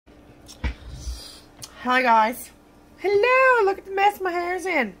Hi guys. Hello, look at the mess my hair's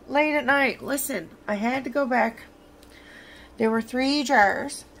in. Late at night. Listen, I had to go back. There were 3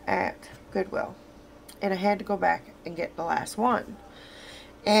 jars at Goodwill. And I had to go back and get the last one.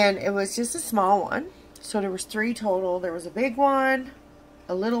 And it was just a small one. So there was 3 total. There was a big one,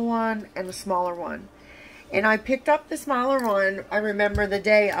 a little one, and a smaller one. And I picked up the smaller one, I remember the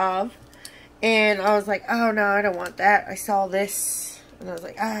day of. And I was like, oh no, I don't want that. I saw this. And I was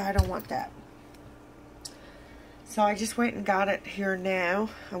like, I don't want that. So I just went and got it here now.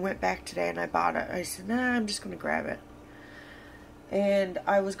 I went back today and I bought it. I said, nah, I'm just going to grab it. And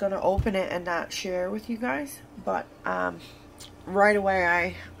I was going to open it and not share with you guys. But right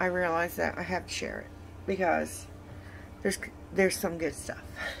away I realized that I have to share it. Because there's some good stuff.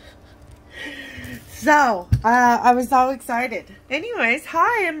 So, I was all excited. Anyways,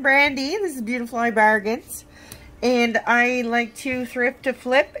 hi, I'm Brandy. This is Beautiflyy Bargains. And I like to thrift to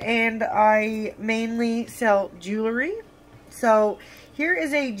flip, and I mainly sell jewelry. So here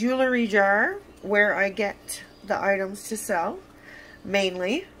is a jewelry jar where I get the items to sell,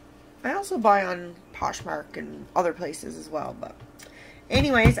 mainly. I also buy on Poshmark and other places as well. But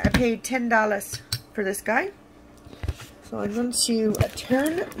anyways, I paid $10 for this guy. So I'm going to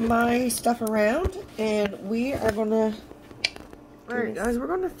turn my stuff around, and we are going to, alright guys, we're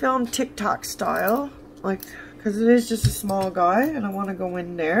going to film TikTok style, like, because it is just a small guy, and I want to go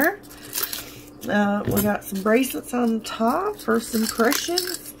in there. We got some bracelets on top. First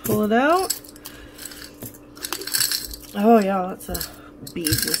impressions. Pull it out. Oh yeah, lots of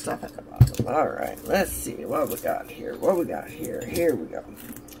beads and stuff at the bottom. Alright, let's see what we got here. What we got here. Here we go.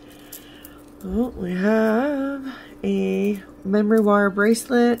 Oh, we have a memory wire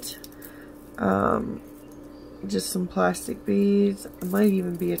bracelet. Just some plastic beads. It might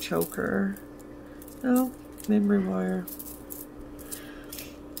even be a choker. No. Memory wire.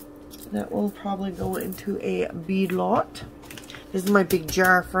 That will probably go into a bead lot. This is my big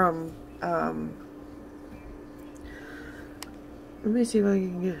jar from let me see if I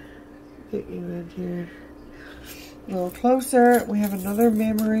can get you in here a little closer. We have another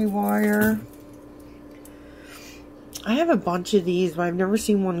memory wire. I have a bunch of these, but I've never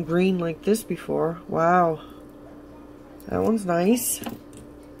seen one green like this before. Wow, that one's nice.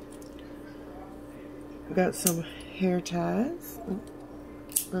 Got some hair ties.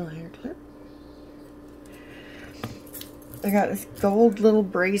 Little hair clip. I got this gold little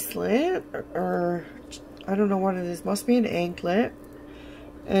bracelet, or I don't know what it is. Must be an anklet.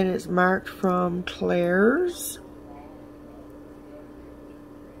 And it's marked from Claire's.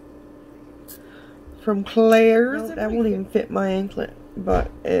 From Claire's. That won't even fit my anklet.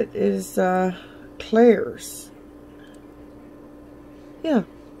 But it is Claire's. Yeah.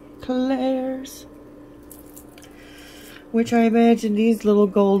 Claire's. Which I imagine these little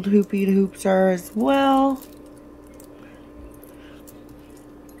gold hoopy hoops are as well.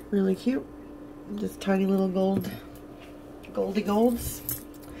 Really cute. Just tiny little goldy golds.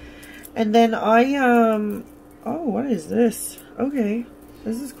 And then I, oh, what is this? Okay,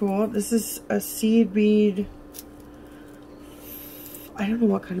 this is cool. This is a seed bead. I don't know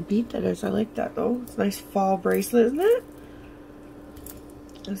what kind of bead that is. I like that though. It's a nice fall bracelet, isn't it?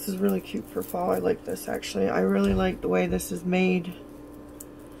 This is really cute for fall. I like this actually. I really like the way this is made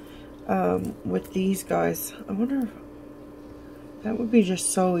with these guys. I wonder if that would be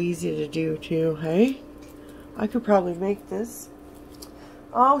just so easy to do too, hey? I could probably make this.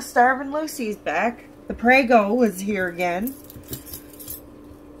 Oh, Starvin' Lucy's back. The Prego is here again.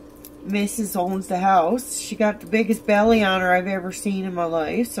 Mrs. owns the house. She got the biggest belly on her I've ever seen in my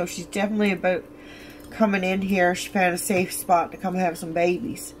life. So she's definitely about coming in here. She found a safe spot to come have some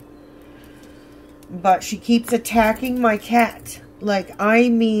babies. But she keeps attacking my cat. Like, I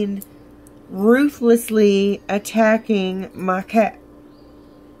mean, ruthlessly attacking my cat.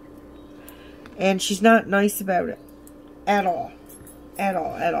 And she's not nice about it. At all. At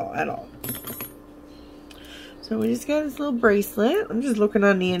all, at all, at all. So we just got this little bracelet. I'm just looking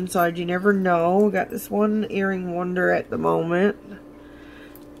on the inside. You never know. We got this one earring wonder at the moment.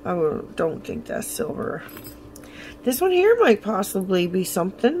 I don't think that's silver. This one here might possibly be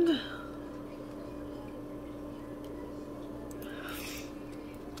something.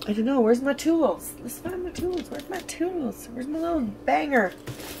 I don't know. Where's my tools? Let's find my tools. Where's my tools? Where's my little banger?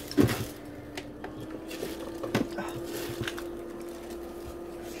 Oh.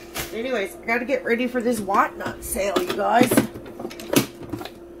 Anyways, I gotta get ready for this whatnot sale, you guys.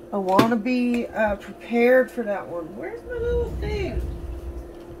 I want to be prepared for that one. Where's my little thing?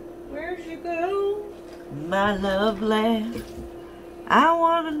 Where'd you go, my lovely? I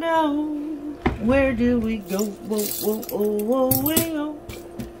want to know, where do we go? Whoa, whoa, whoa, whoa, whoa.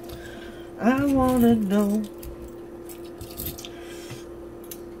 I wanna know.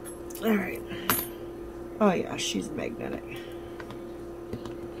 Alright. Oh yeah, she's magnetic.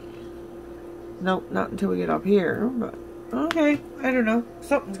 Nope, not until we get up here, but okay, I don't know.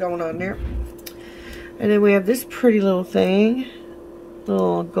 Something's going on there. And then we have this pretty little thing.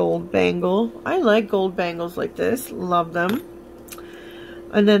 Little gold bangle. I like gold bangles like this. Love them.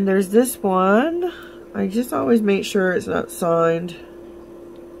 And then there's this one. I just always make sure it's not signed.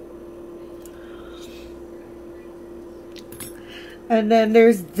 And then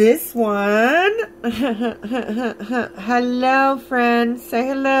there's this one. Hello, friends. Say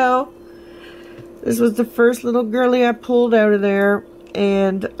hello. This was the first little girly I pulled out of there.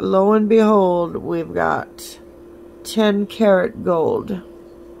 And lo and behold, we've got 10 karat gold.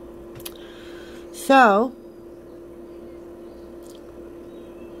 So,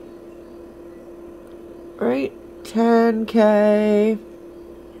 right, 10K.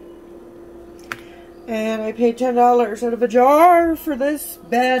 And I paid $10 out of a jar for this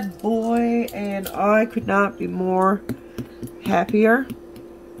bad boy, and I could not be more happier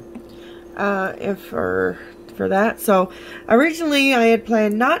for that. So originally I had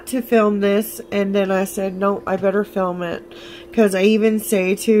planned not to film this, and then I said no, I better film it, because I even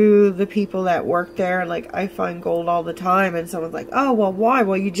say to the people that work there, like, I find gold all the time, and someone's like, oh well, why?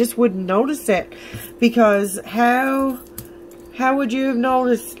 Well, you just wouldn't notice it, because how would you have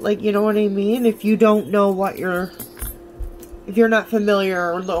noticed, like, you know what I mean, if you don't know what if you're not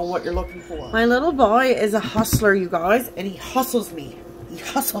familiar or know what you're looking for. My little boy is a hustler, you guys, and he hustles me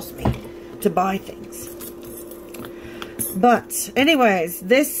to buy things. But anyways,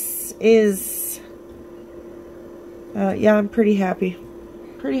 this is yeah, I'm pretty happy.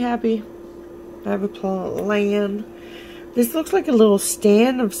 I have a plan. This looks like a little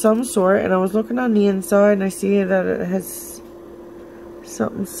stand of some sort, and I was looking on the inside and I see that it has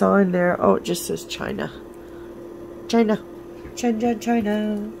something signed there. Oh, it just says China. China.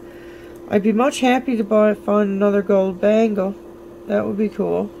 I'd be much happy to find another gold bangle. That would be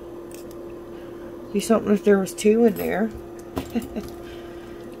cool. Be something if there was two in there.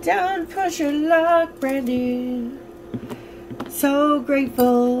 Don't push your luck, Brandy. So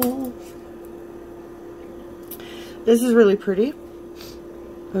grateful. This is really pretty.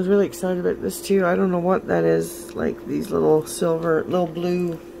 I was really excited about this too. I don't know what that is. Like these little silver, little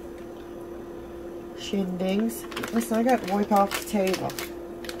blue shindings. Listen, I got to wipe off the table.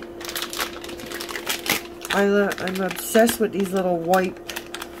 I'm obsessed with these little wipes.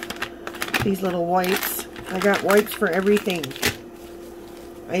 I got wipes for everything.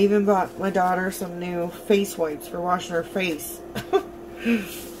 I even bought my daughter some new face wipes for washing her face.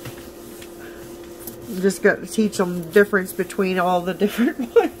 Just got to teach them the difference between all the different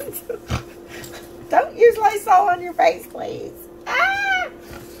ones. Don't use Lysol on your face, please. Ah!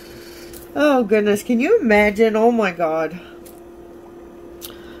 Oh, goodness. Can you imagine? Oh, my God.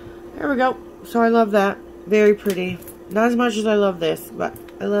 There we go. So I love that. Very pretty. Not as much as I love this, but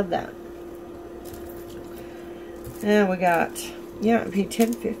I love that. And we got, yeah, I paid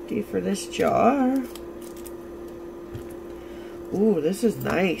 $10.50 for this jar. Ooh, this is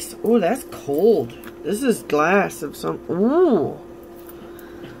nice. Ooh, that's cold. This is glass of some, ooh.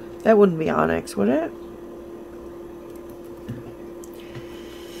 That wouldn't be onyx, would it?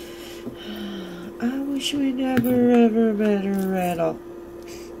 I wish we never ever met a rattle.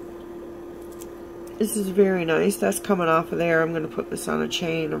 This is very nice. That's coming off of there. I'm going to put this on a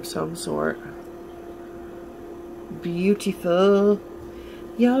chain of some sort. Beautiful.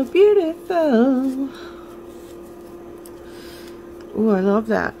 You're beautiful. Ooh, I love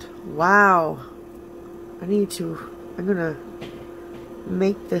that. Wow. I'm going to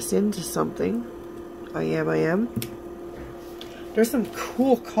make this into something. I am. There's some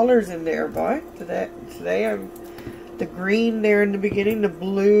cool colors in there, boy. Today I'm the green there in the beginning, the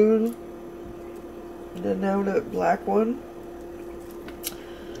blue, and then now the black one.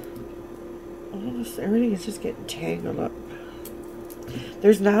 Everything is just getting tangled up.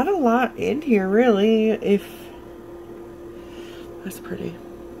 There's not a lot in here, really. That's pretty.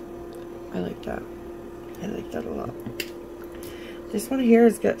 I like that. I like that a lot. This one here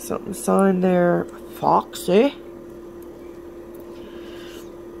has got something signed there, Foxy.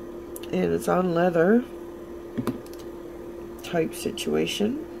 And it's on leather type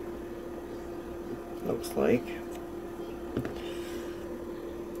situation. Looks like.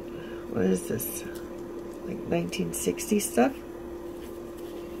 What is this? Like 1960 stuff?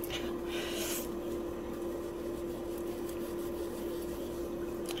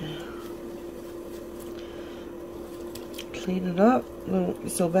 Clean it up. Won't be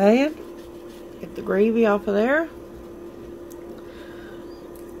so bad. Get the gravy off of there.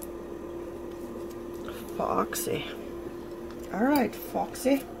 Foxy. Alright,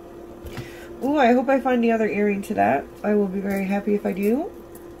 Foxy. Ooh, I hope I find the other earring to that. I will be very happy if I do.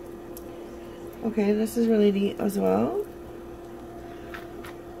 Okay, this is really neat as well.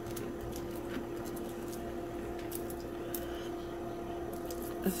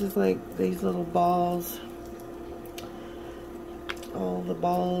 This is like these little balls. All the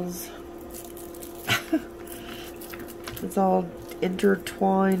balls. It's all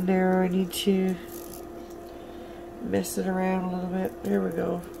intertwined there. I need to mess it around a little bit. There we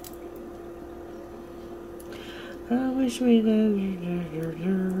go. I wish we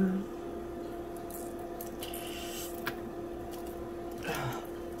knew.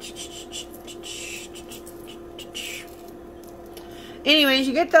 Anyways,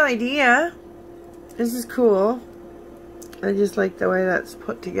 you get the idea. This is cool. I just like the way that's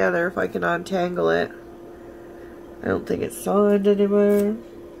put together. If I can untangle it. I don't think it's signed anywhere.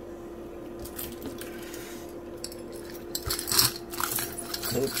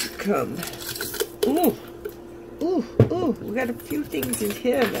 Let's come. Ooh. Ooh, ooh. We got a few things in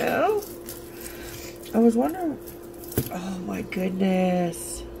here now. I was wondering. Oh my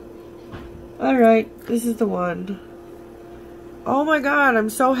goodness. Alright, this is the one. Oh my god, I'm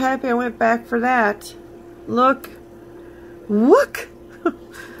so happy I went back for that. Look. Look!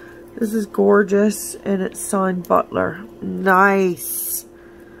 This is gorgeous, and it's signed Butler. Nice.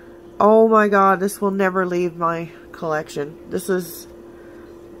 Oh my god, this will never leave my collection. This is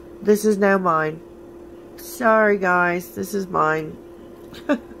now mine. Sorry guys, this is mine.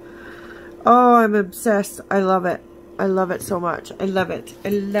 Oh, I'm obsessed. I love it. I love it so much. I love it. I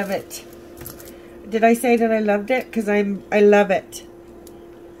love it. Did I say that I loved it? Because I love it.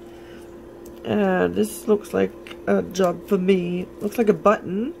 This looks like a job for me. Looks like a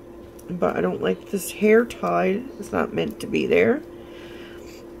button. But I don't like this hair tie. It's not meant to be there.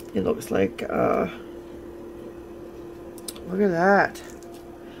 It looks like, look at that.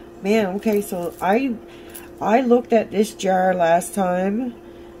 Man, okay, so I looked at this jar last time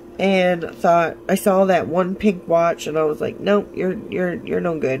and thought, I saw that one pink watch and I was like, nope, you're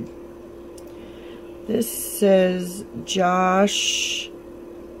no good. This says Josh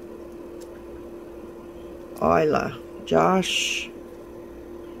Isla. Josh.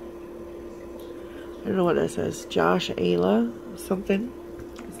 I don't know what that says. Josh Ayla. Something.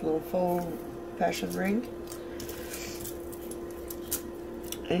 It's a little full fashion ring.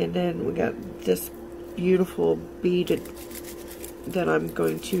 And then we got this beautiful beaded that I'm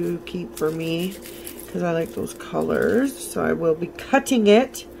going to keep for me because I like those colors. So I will be cutting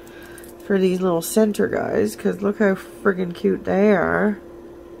it for these little center guys because look how friggin' cute they are.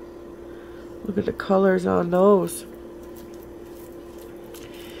 Look at the colors on those.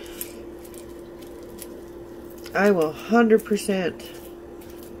 I will 100%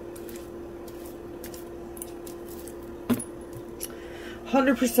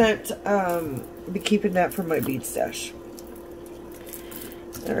 be keeping that for my bead stash.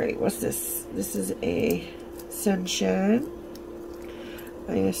 Alright, what's this? This is a sunshine.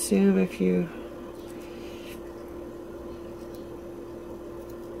 I assume if you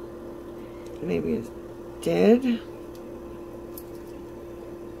maybe it's dead. I'm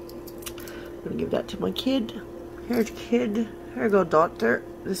gonna give that to my kid. Here's kid. Here you go, daughter.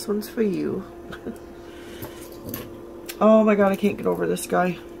 This one's for you. Oh my god, I can't get over this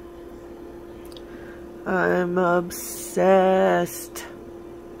guy. I'm obsessed.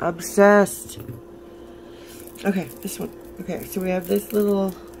 Obsessed. Okay, this one. Okay, so we have this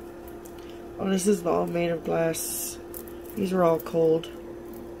little... Oh, this is all made of glass. These are all cold.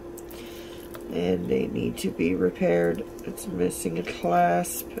 And they need to be repaired. It's missing a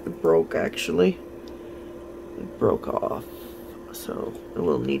clasp. It broke, actually. It broke off. So, it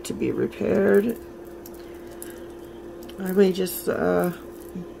will need to be repaired. I may just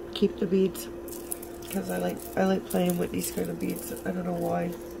keep the beads. Because I like playing with these kind of beads. I don't know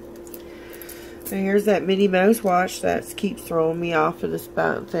why. And here's that Minnie Mouse watch that keeps throwing me off of this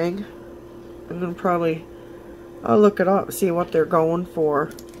bad thing. I'm going to probably... I'll look it up, see what they're going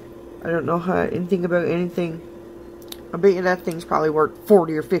for. I don't know anything about anything. I bet you that thing's probably worth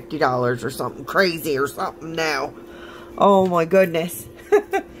 $40 or $50 or something crazy or something now. Oh my goodness.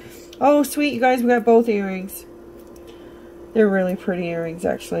 Oh sweet, you guys, we got both earrings. They're really pretty earrings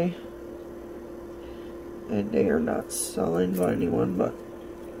actually. And they are not selling by anyone, but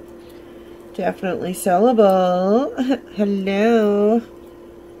definitely sellable. Hello.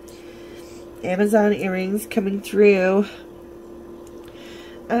 Amazon earrings coming through.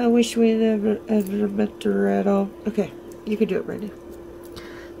 I wish we never ever met Dorado. Okay, you can do it, Brandy.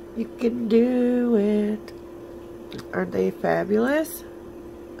 You can do it. Aren't they fabulous?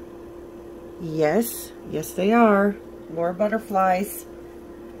 Yes, yes they are. More butterflies.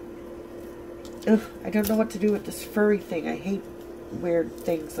 Ugh, I don't know what to do with this furry thing. I hate weird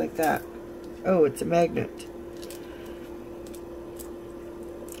things like that. Oh, it's a magnet.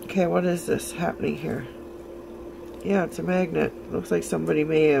 Okay, what is this happening here? Yeah, it's a magnet. Looks like somebody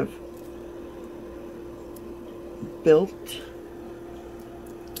may have built.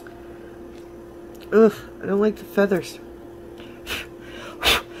 Ugh, I don't like the feathers.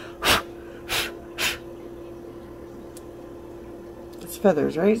 It's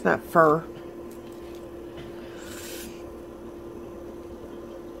feathers, right? It's not fur.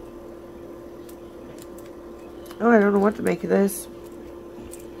 Oh, I don't know what to make of this.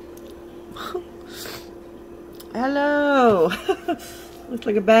 Hello. Looks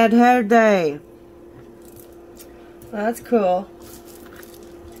like a bad hair day. Well, that's cool.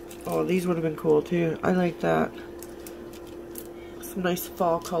 Oh, these would have been cool too. I like that. Some nice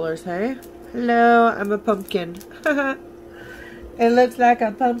fall colors, hey? Hello, I'm a pumpkin. It looks like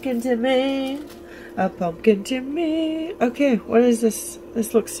a pumpkin to me. A pumpkin to me. Okay, what is this?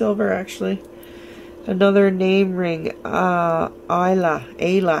 This looks silver actually. Another name ring. Ayla.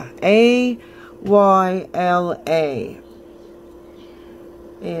 A-Y-L-A.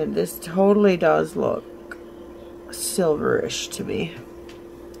 And this totally does look silverish to me.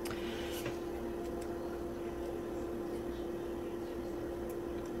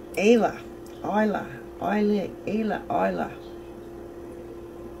 Ayla.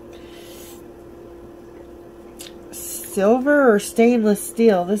 Silver or stainless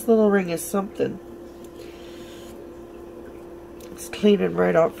steel. This little ring is something. It's cleaning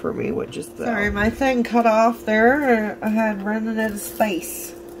right up for me, which is the... Sorry, my thing cut off there. I had running out of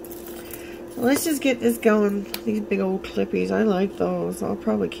space. So let's just get this going. These big old clippies. I like those. I'll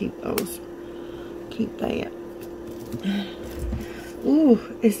probably keep those. Keep that. Ooh,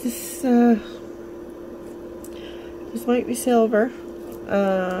 is this, this might be silver.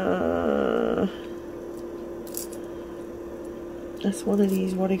 That's one of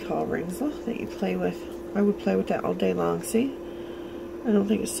these, what do you call rings, though, that you play with. I would play with that all day long, see? I don't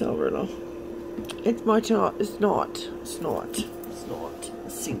think it's silver, though. It's much not, it's not.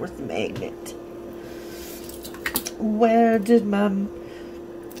 Let's see, where's the magnet? Where did my...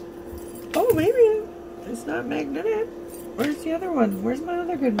 Oh, maybe it's not magnetic. Where's the other one? Where's my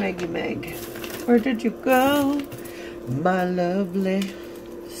other good Maggie Meg? Where did you go, my lovely?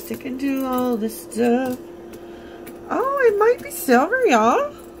 Sticking to all this stuff. Oh, it might be silver,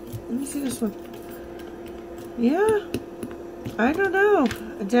 y'all. Let me see this one. Yeah. I don't know.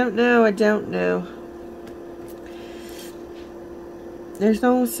 I don't know. There's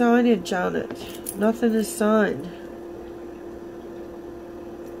no signage on it. Nothing is signed.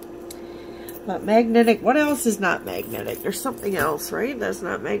 But magnetic. What else is not magnetic? There's something else, right? That's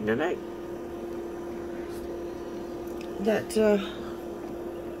not magnetic. That, sorry,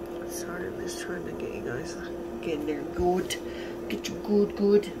 I'm just trying to get you guys get in there good. Get you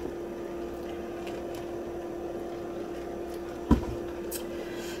good.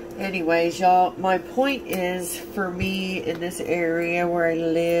 Anyways, y'all, my point is, for me, in this area where I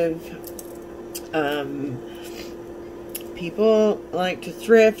live, people like to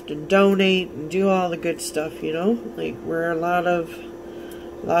thrift and donate and do all the good stuff, you know? Like, we're a lot of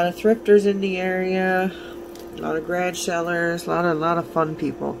thrifters in the area, a lot of garage sellers, a lot of fun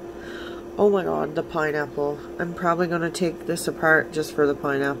people. Oh my god, the pineapple. I'm probably going to take this apart just for the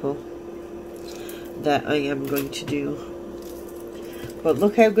pineapple. That I am going to do. But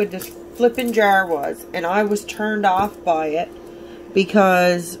look how good this flipping jar was. And I was turned off by it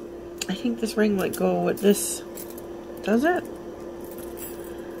because I think this ring might go with this. Does it?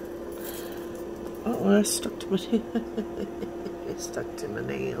 Oh, that's stuck to my nail. It's stuck to my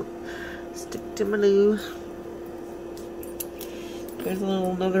nail. Stick to my nail. There's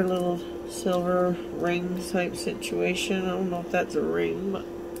another little silver ring type situation. I don't know if that's a ring, but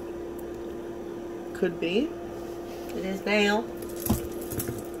could be. It is now.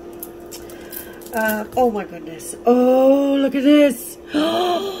 Oh my goodness. Oh, look at this.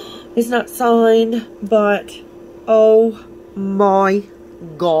 It's not signed, but oh my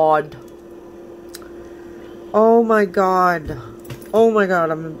god. Oh my god. Oh my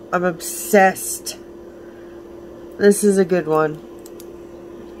god, I'm obsessed. This is a good one.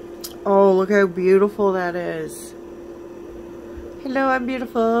 Oh, look how beautiful that is. Hello, I'm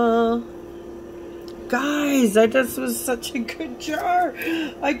beautiful. Guys, that just was such a good jar.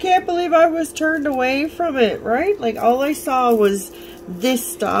 I can't believe I was turned away from it, right? Like, all I saw was this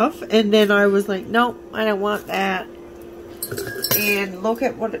stuff, and then I was like, nope, I don't want that. And look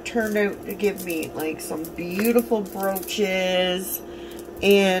at what it turned out to give me. Like, some beautiful brooches,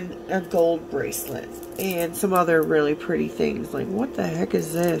 and a gold bracelet. And some other really pretty things. Like, what the heck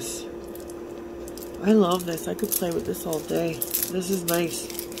is this? I love this. I could play with this all day. This is nice.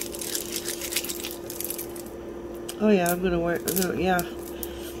 Oh yeah, I'm gonna wear, yeah.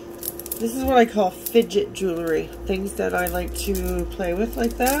 This is what I call fidget jewelry. Things that I like to play with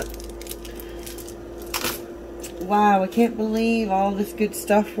like that. Wow, I can't believe all this good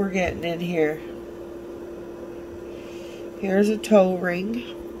stuff we're getting in here. Here's a toe ring.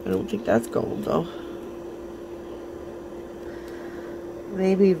 I don't think that's gold though.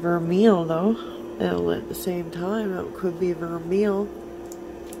 Maybe vermeil though. And at the same time, it could be vermeil.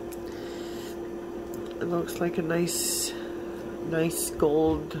 It looks like a nice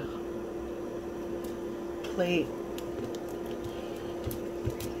gold plate.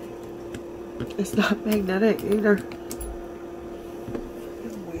 It's not magnetic either.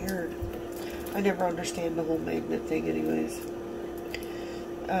 It's weird. I never understand the whole magnet thing anyways.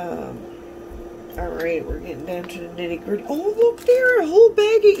 Alright, we're getting down to the nitty gritty. Oh, look there! A whole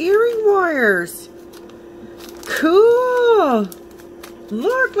bag of earring wires! Cool!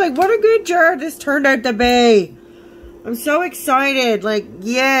 Look, like, what a good jar this turned out to be! I'm so excited. Like,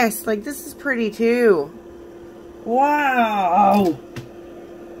 yes, like, this is pretty too. Wow!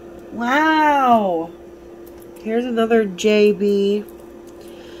 Wow! Here's another JB.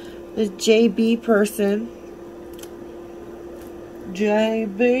 This JB person.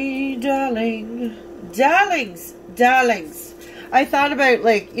 JB, darling. Darlings! Darlings! I thought about,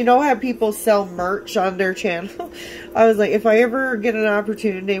 like, you know how people sell merch on their channel? I was like, if I ever get an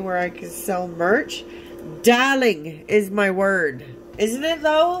opportunity where I can sell merch, darling is my word. Isn't it,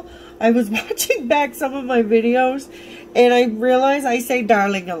 though? I was watching back some of my videos, and I realized I say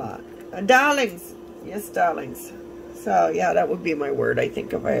darling a lot. Darlings. Yes, darlings. So, yeah, that would be my word, I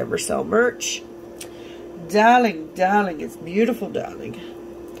think, if I ever sell merch. Darling, darling. It's beautiful, darling.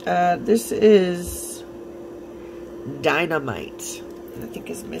 This is dynamite. I think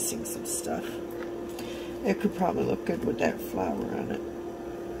it's missing some stuff. It could probably look good with that flower on it.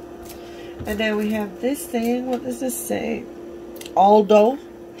 And then we have this thing. What does this say? Aldo.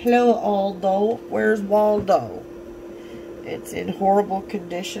 Hello, Aldo. Where's Waldo? It's in horrible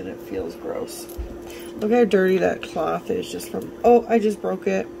condition. It feels gross. Look how dirty that cloth is just from... Oh, I just broke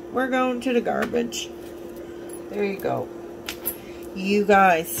it. We're going to the garbage. There you go. You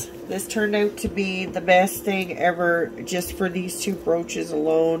guys, this turned out to be the best thing ever just for these two brooches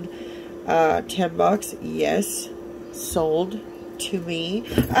alone. 10 bucks. Yes. Sold to me.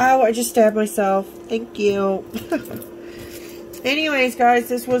 Ow, I just stabbed myself. Thank you. Anyways, guys,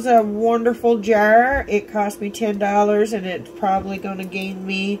 this was a wonderful jar. It cost me $10 and it's probably going to gain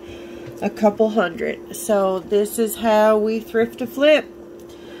me a couple hundred. So this is how we thrift to flip.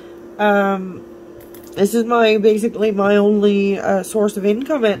 This is basically my only source of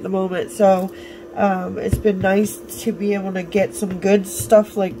income at the moment. So it's been nice to be able to get some good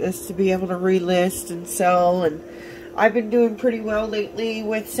stuff like this, to be able to relist and sell. And I've been doing pretty well lately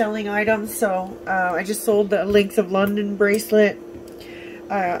with selling items. So I just sold the Links of London bracelet.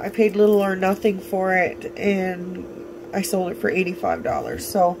 I paid little or nothing for it, and I sold it for $85.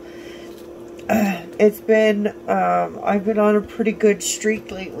 So it's been I've been on a pretty good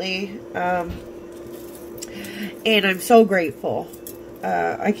streak lately, and I'm so grateful.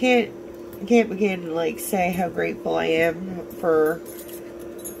 I can't begin to like say how grateful I am for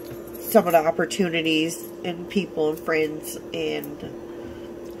some of the opportunities and people and friends, and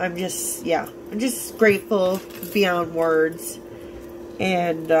I'm just grateful beyond words,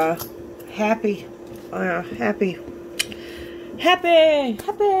 and happy.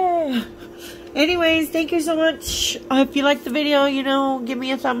 Anyways, thank you so much. If you liked the video, you know, give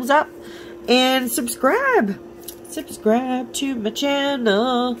me a thumbs up and subscribe to my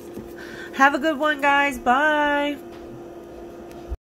channel. Have a good one, guys. Bye.